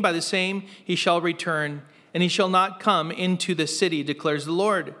came, by the same he shall return, and he shall not come into the city, declares the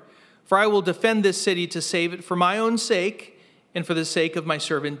Lord. For I will defend this city to save it for my own sake, and for the sake of my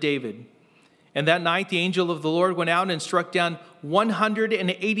servant David. And that night the angel of the Lord went out and struck down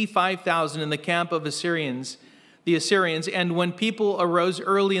 185,000 in the camp of the Assyrians. And when people arose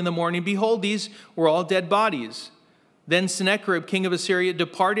early in the morning, behold, these were all dead bodies. Then Sennacherib, king of Assyria,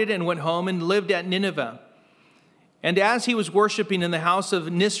 departed and went home and lived at Nineveh. And as he was worshiping in the house of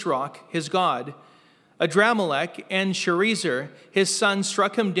Nisroch, his god, Adramelech and Sharezer, his son,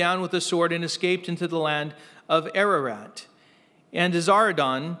 struck him down with a sword and escaped into the land of Ararat. And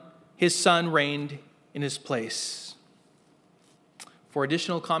Esarhaddon, his son, reigned in his place. For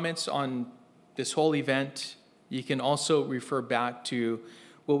additional comments on this whole event, you can also refer back to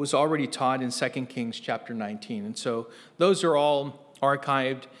what was already taught in 2 Kings chapter 19. And so those are all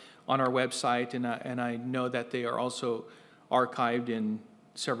archived on our website, and I know that they are also archived in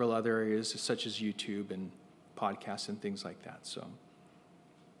several other areas such as YouTube and podcasts and things like that. So,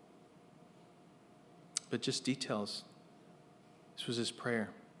 but just details. This was his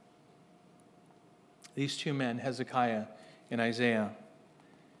prayer. These two men, Hezekiah and Isaiah,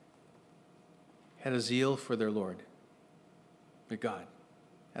 had a zeal for their Lord, their God,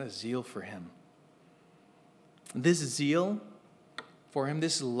 had a zeal for him. This zeal for him,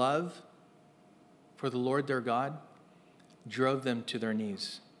 this love for the Lord their God, drove them to their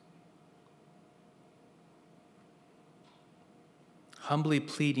knees, humbly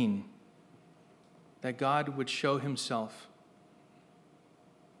pleading that God would show himself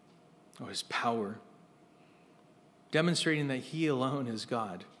or his power, demonstrating that he alone is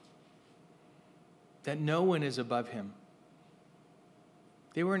God, that no one is above him.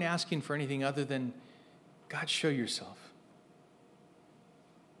 They weren't asking for anything other than, God, show yourself.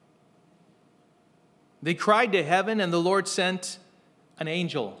 They cried to heaven, and the Lord sent an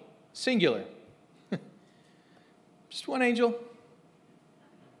angel, singular. Just one angel.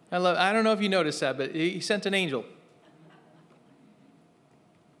 I don't know if you noticed that, but he sent an angel.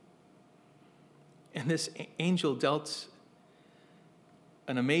 And this angel did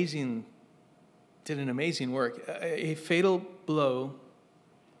an amazing work, a fatal blow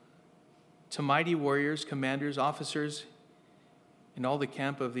to mighty warriors, commanders, officers, and all the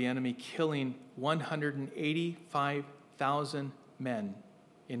camp of the enemy, killing 185,000 men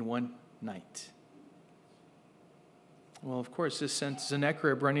in one night. Well, of course, this sent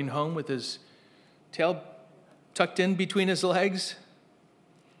Sennacherib running home with his tail tucked in between his legs,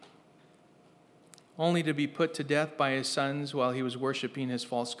 only to be put to death by his sons while he was worshiping his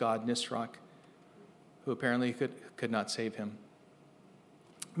false god, Nisroch, who apparently could not save him.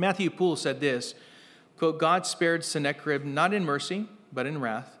 Matthew Poole said this, quote, God spared Sennacherib not in mercy, but in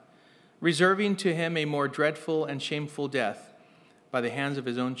wrath, reserving to him a more dreadful and shameful death by the hands of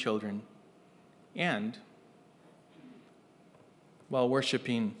his own children, and while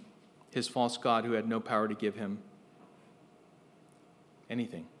worshiping his false god who had no power to give him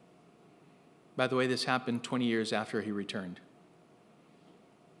anything. By the way, this happened 20 years after he returned.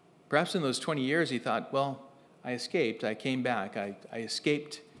 Perhaps in those 20 years he thought, well, I escaped, I came back, I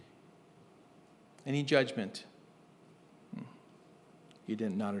escaped any judgment. He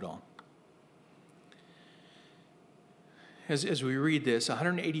didn't, not at all. As we read this,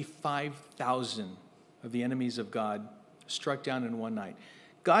 185,000 of the enemies of God struck down in one night.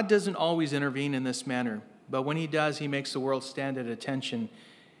 God doesn't always intervene in this manner, but when he does, he makes the world stand at attention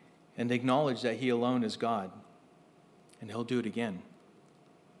and acknowledge that he alone is God. And he'll do it again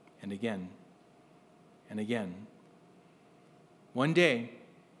and again and again. One day,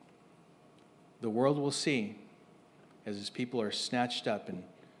 the world will see as his people are snatched up and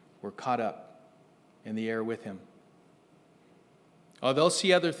we're caught up in the air with him. Oh, they'll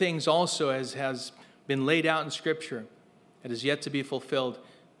see other things also, as has been laid out in Scripture. It is yet to be fulfilled,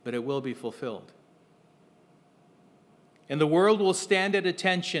 but it will be fulfilled. And the world will stand at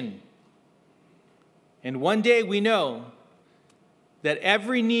attention. And one day we know that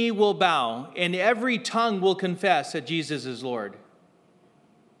every knee will bow and every tongue will confess that Jesus is Lord.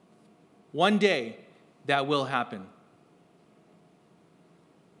 One day that will happen.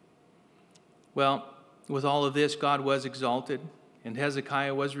 Well, with all of this, God was exalted, and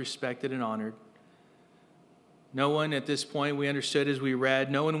Hezekiah was respected and honored. No one at this point, we understood as we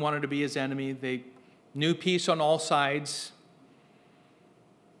read, no one wanted to be his enemy. They knew peace on all sides.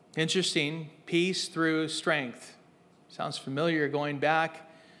 Interesting, peace through strength. Sounds familiar going back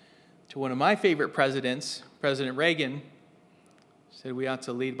to one of my favorite presidents, President Reagan. Said we ought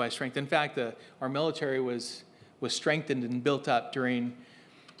to lead by strength. In fact, our military was strengthened and built up during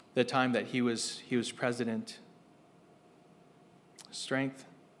the time that he was president. Strength,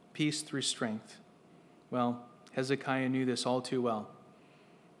 peace through strength. Well, Hezekiah knew this all too well.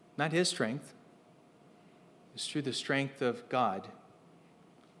 Not his strength. It's through the strength of God,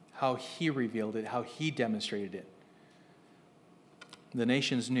 how he revealed it, how he demonstrated it. The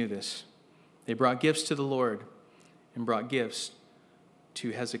nations knew this. They brought gifts to the Lord and brought gifts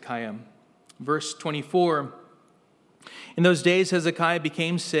to Hezekiah. Verse 24, In those days Hezekiah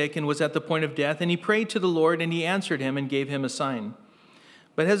became sick and was at the point of death, and he prayed to the Lord, and he answered him and gave him a sign.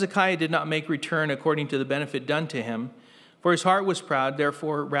 But Hezekiah did not make return according to the benefit done to him, for his heart was proud,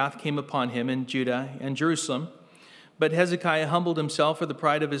 therefore wrath came upon him in Judah and Jerusalem. But Hezekiah humbled himself for the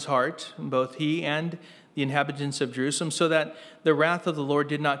pride of his heart, both he and the inhabitants of Jerusalem, so that the wrath of the Lord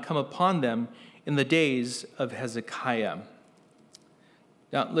did not come upon them in the days of Hezekiah.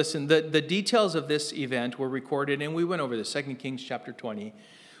 Now, listen, the details of this event were recorded, and we went over this, 2 Kings chapter 20,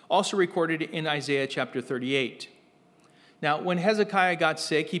 also recorded in Isaiah chapter 38. Now, when Hezekiah got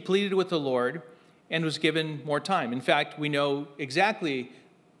sick, he pleaded with the Lord and was given more time. In fact, we know exactly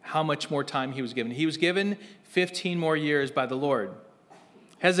how much more time he was given. He was given 15 more years by the Lord.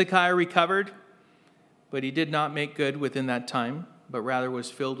 Hezekiah recovered, but he did not make good within that time, but rather was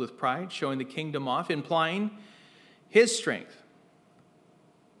filled with pride, showing the kingdom off, implying his strength.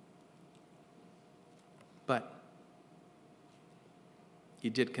 But he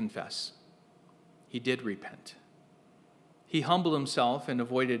did confess. He did repent. He humbled himself and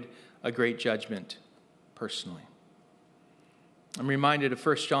avoided a great judgment personally. I'm reminded of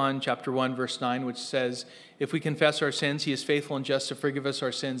 1 John chapter 1, verse 9, which says, if we confess our sins, he is faithful and just to forgive us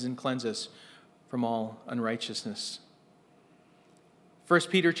our sins and cleanse us from all unrighteousness. 1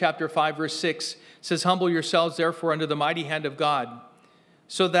 Peter chapter 5, verse 6 says, humble yourselves therefore under the mighty hand of God,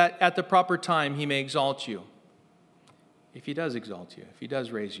 so that at the proper time he may exalt you. If he does exalt you, if he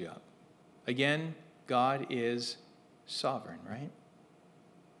does raise you up. Again, God is sovereign, right?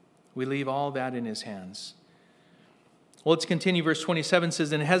 We leave all that in his hands. Well, let's continue. Verse 27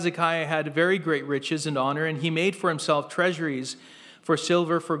 says, and Hezekiah had very great riches and honor, and he made for himself treasuries for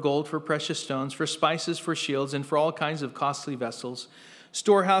silver, for gold, for precious stones, for spices, for shields, and for all kinds of costly vessels,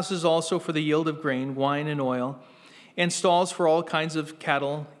 storehouses also for the yield of grain, wine, and oil, and stalls for all kinds of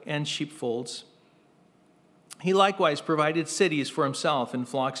cattle and sheepfolds. He likewise provided cities for himself, and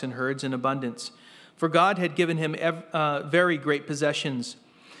flocks and herds in abundance, for God had given him very great possessions.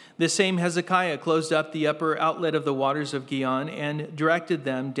 This same Hezekiah closed up the upper outlet of the waters of Gihon and directed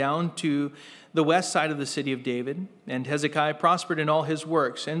them down to the west side of the city of David. And Hezekiah prospered in all his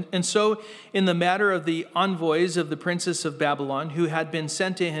works. And so in the matter of the envoys of the princess of Babylon, who had been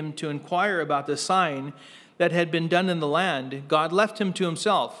sent to him to inquire about the sign that had been done in the land, God left him to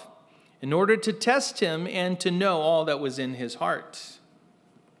himself in order to test him and to know all that was in his heart.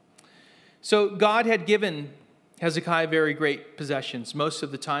 So God had given Hezekiah very great possessions. Most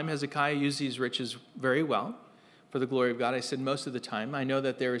of the time, Hezekiah used these riches very well for the glory of God. I said most of the time. I know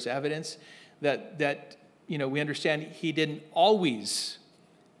that there is evidence that we understand he didn't always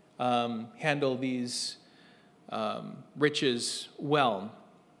handle these riches well,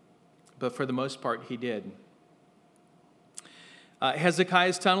 but for the most part, he did.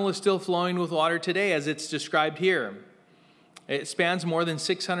 Hezekiah's tunnel is still flowing with water today, as it's described here. It spans more than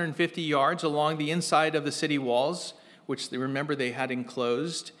 650 yards along the inside of the city walls, which they had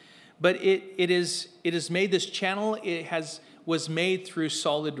enclosed. But it is made, this channel, was made through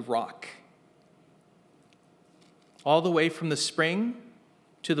solid rock. All the way from the spring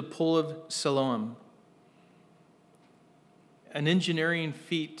to the pool of Siloam. An engineering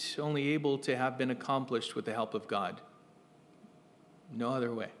feat only able to have been accomplished with the help of God. No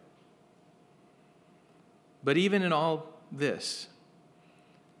other way. But even in all this,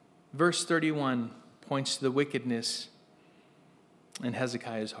 verse 31 points to the wickedness in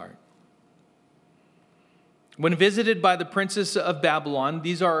Hezekiah's heart. When visited by the princess of Babylon,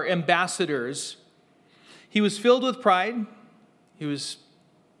 these are ambassadors, he was filled with pride. He was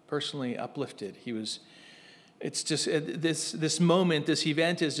personally uplifted. It's just this moment, this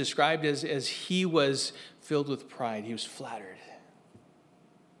event is described as he was filled with pride. He was flattered.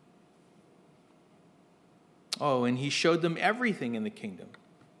 Oh, and he showed them everything in the kingdom.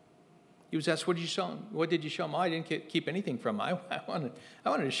 He was asked, what did you show him? What did you show him? Oh, I didn't keep anything from him. I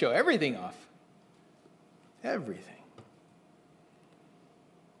wanted to show everything off. Everything.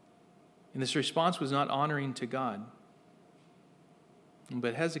 And this response was not honoring to God.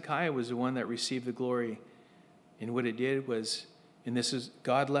 But Hezekiah was the one that received the glory. And what it did was,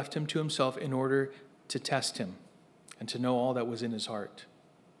 God left him to himself in order to test him and to know all that was in his heart.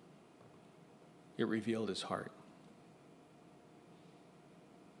 It revealed his heart.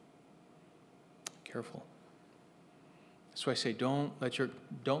 Careful. That's why I say don't let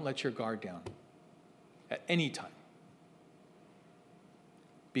your guard down at any time.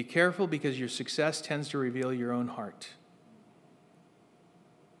 Be careful, because your success tends to reveal your own heart.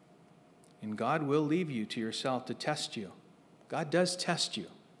 And God will leave you to yourself to test you. God does test you.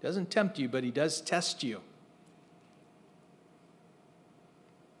 He doesn't tempt you, but he does test you.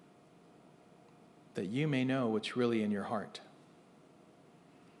 that you may know what's really in your heart.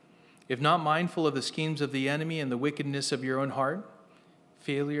 If not mindful of the schemes of the enemy and the wickedness of your own heart,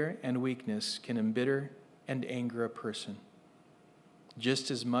 failure and weakness can embitter and anger a person,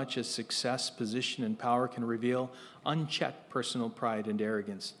 just as much as success, position, and power can reveal unchecked personal pride and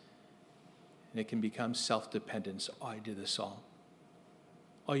arrogance. And it can become self-dependence. Oh, I did this all.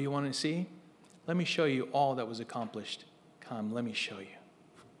 Oh, you want to see? Let me show you all that was accomplished. Come, let me show you.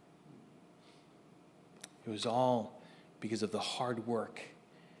 It was all because of the hard work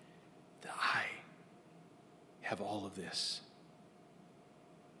that I have all of this.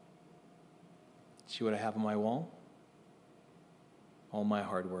 See what I have on my wall? All my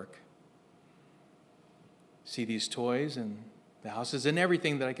hard work. See these toys and the houses and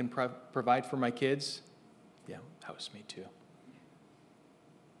everything that I can provide for my kids? Yeah, that was me too.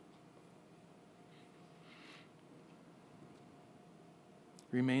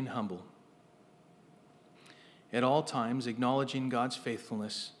 Remain humble. At all times, acknowledging God's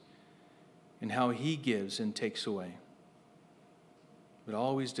faithfulness and how he gives and takes away. But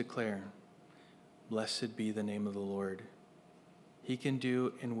always declare, blessed be the name of the Lord. He can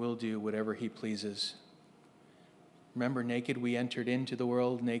do and will do whatever he pleases. Remember, naked we entered into the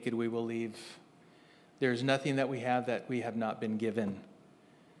world, naked we will leave. There's nothing that we have not been given.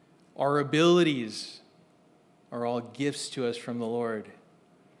 Our abilities are all gifts to us from the Lord.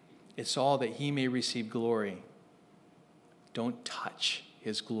 It's all that he may receive glory. Don't touch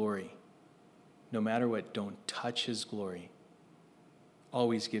his glory. No matter what, don't touch his glory.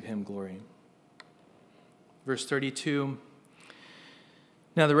 Always give him glory. Verse 32.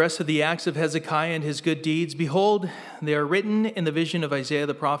 Now the rest of the acts of Hezekiah and his good deeds, behold, they are written in the vision of Isaiah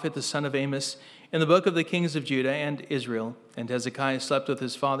the prophet, the son of Amos, in the book of the kings of Judah and Israel. And Hezekiah slept with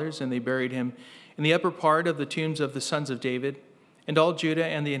his fathers, and they buried him in the upper part of the tombs of the sons of David. And all Judah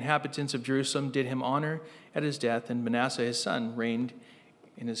and the inhabitants of Jerusalem did him honor at his death, and Manasseh his son reigned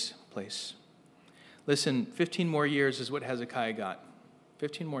in his place. Listen, 15 more years is what Hezekiah got.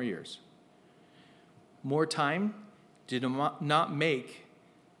 15 more years. More time did not make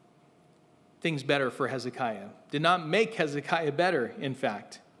things better for Hezekiah. Did not make Hezekiah better, in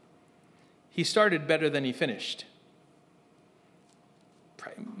fact. He started better than he finished.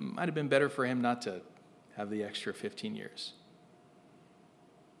 Might have been better for him not to have the extra 15 years.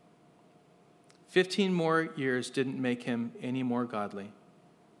 15 more years didn't make him any more godly.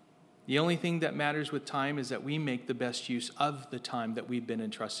 The only thing that matters with time is that we make the best use of the time that we've been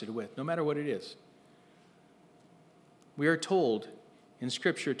entrusted with, no matter what it is. We are told in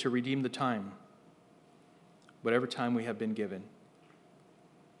Scripture to redeem the time, whatever time we have been given.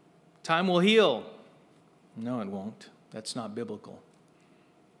 Time will heal. No, it won't. That's not biblical.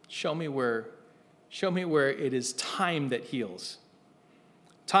 Show me where it is time that heals.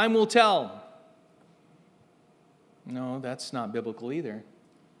 Time will tell. No, that's not biblical either.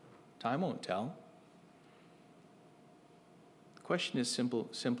 Time won't tell. The question is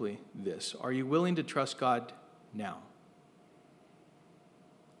simply this. Are you willing to trust God now?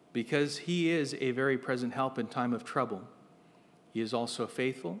 Because he is a very present help in time of trouble. He is also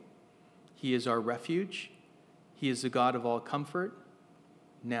faithful. He is our refuge. He is the God of all comfort,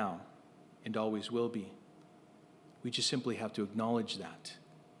 now and always will be. We just simply have to acknowledge that.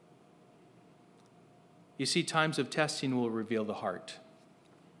 You see, times of testing will reveal the heart.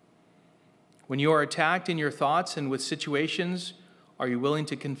 When you are attacked in your thoughts and with situations, are you willing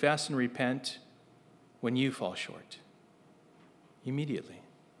to confess and repent when you fall short? Immediately.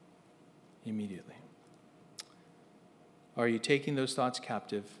 Are you taking those thoughts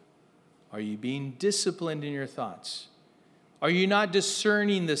captive? Are you being disciplined in your thoughts? Are you not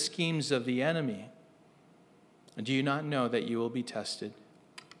discerning the schemes of the enemy? And do you not know that you will be tested?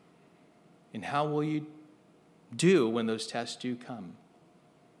 And how will you do when those tests do come?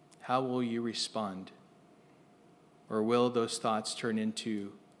 How will you respond? Or will those thoughts turn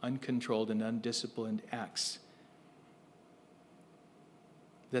into uncontrolled and undisciplined acts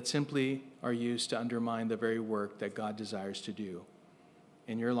that simply are used to undermine the very work that God desires to do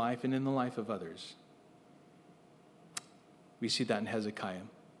in your life and in the life of others? We see that in Hezekiah.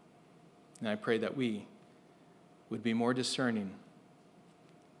 And I pray that we would be more discerning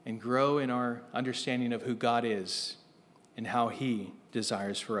and grow in our understanding of who God is and how he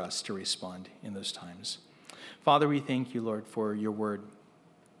desires for us to respond in those times. Father, we thank you, Lord, for your word.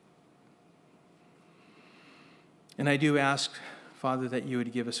 And I do ask, Father, that you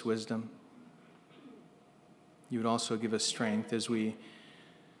would give us wisdom. You would also give us strength as we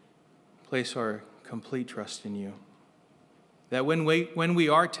place our complete trust in you. That when we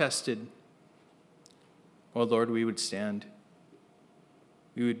are tested, oh Lord, we would stand.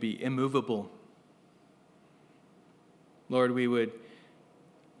 We would be immovable Lord, that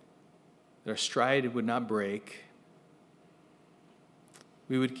our stride would not break.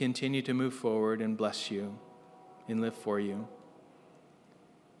 We would continue to move forward and bless you and live for you.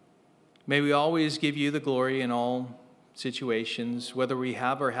 May we always give you the glory in all situations, whether we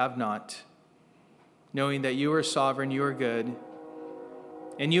have or have not, knowing that you are sovereign, you are good,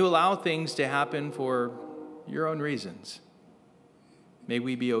 and you allow things to happen for your own reasons. May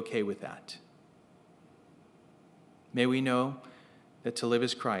we be okay with that. May we know that to live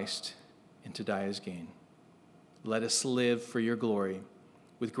is Christ and to die is gain. Let us live for your glory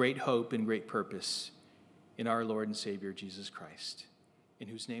with great hope and great purpose in our Lord and Savior, Jesus Christ, in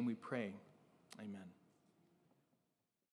whose name we pray. Amen.